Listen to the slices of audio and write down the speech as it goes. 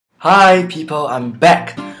Hi people, I'm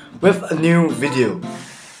back with a new video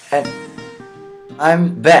and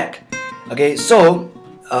I'm back. Okay, so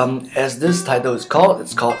as this title is called,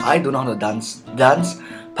 it's called I Don't Know How to Dance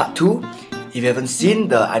Part 2. If you haven't seen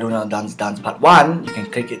the I Don't Know How to Dance Part 1, you can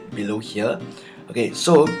click it below here. Okay,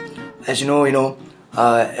 so as you know, in I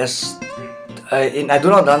Don't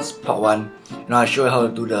Know How to Dance Part 1, I show you how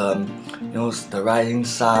to do the the rising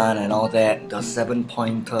sun and all that, the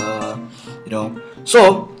 7-pointer,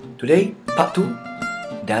 So today, part 2,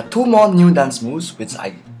 there are 2 more new dance moves which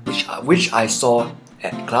I saw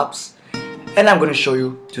at clubs, and I'm going to show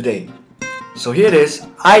you today. So here it is,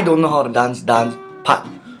 I Don't Know How to Dance part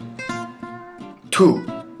 2.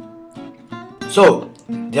 So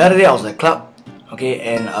the other day I was at a club, okay,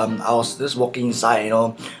 and I was just walking inside,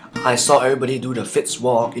 I saw everybody do the Fitz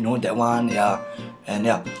walk, that one, and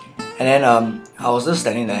then I was just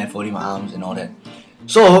standing there folding my arms and all that.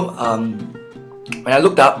 So when I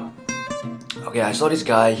looked up, okay, I saw this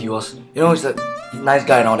guy. He was, he's a nice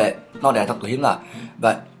guy and all that. Not that I talked to him lah,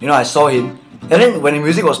 but I saw him. And then when the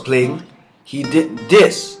music was playing, he did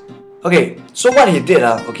this. Okay, so what he did,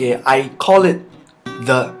 okay, I call it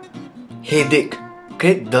the headache.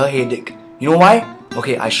 Okay, the headache. You know why?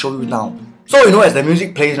 Okay, I show you now. So as the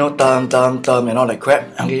music plays, tum and all that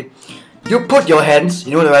crap. Okay, you put your hands,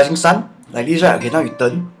 the rising sun, like this, right? Okay, now you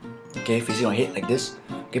turn. Okay, facing your head like this.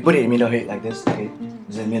 Okay, put it in the middle head like this. Okay,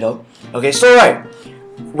 it's in the middle. Okay, so right,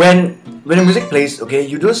 when the music plays, okay,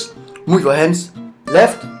 you just move your hands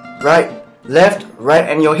left, right,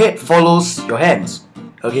 and your head follows your hands.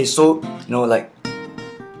 Okay, so like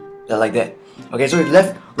that. Okay, so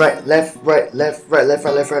left, right, left, right, left, right, left,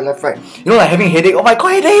 right, left, right, left, right. Like having a headache. Oh my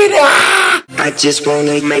god, headache! Ah! I just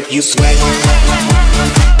wanna make you sweat.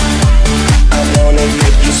 I wanna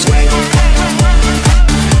make you sweat.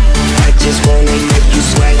 I just wanna make you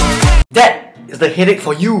sweat. That is the headache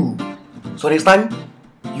for you. So next time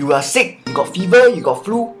you are sick, you got fever, you got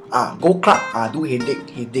flu, go club, do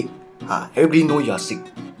headache. Everybody know you are sick.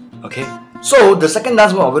 Okay. So the second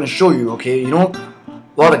dance move I'm going to show you. Okay,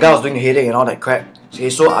 while the guy was doing the headache and all that crap. Okay,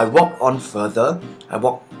 so I walked on further. I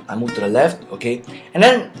moved to the left. Okay, and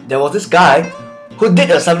then there was this guy who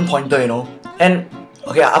did a 7-pointer. And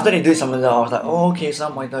okay, after they did something, I was like, oh, okay,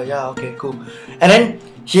 7-pointer, yeah, okay, cool. And then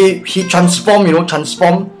he transformed,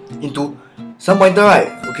 transformed into 7-pointer,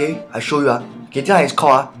 right? Okay, I show you. Okay, this is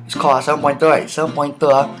called 7-pointer, right?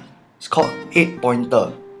 7-pointer, it's called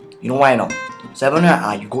 8-pointer. You know why not? 7,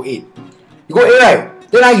 right? You go 8. You go 8, right?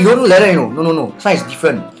 Then you don't let it, No. Sign is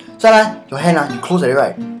different. So your hand, you close it,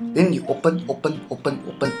 right? Then you open.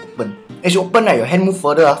 As you open, right, your hand move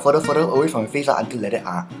further away from your face until let it.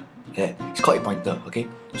 Yeah, it's called 8-pointer, okay?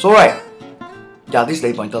 So right, yeah, this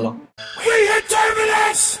is 8-pointer lor. We hit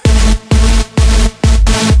Turbulence!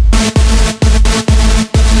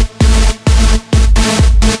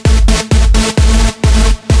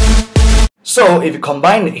 So if you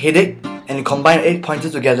combine the headache and you combine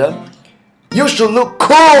 8-pointers together, you should look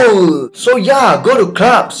cool! So yeah, go to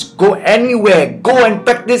clubs, go anywhere, go and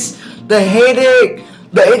practice the headache,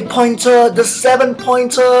 the 8-pointer, the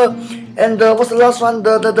 7-pointer, and what's the last one?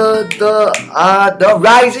 The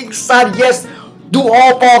rising sun. Yes, do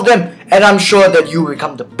all 4 of them, and I'm sure that you will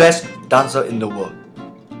become the best dancer in the world.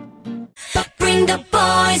 Bring the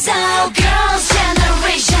boys out, girls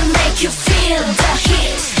generation, make you feel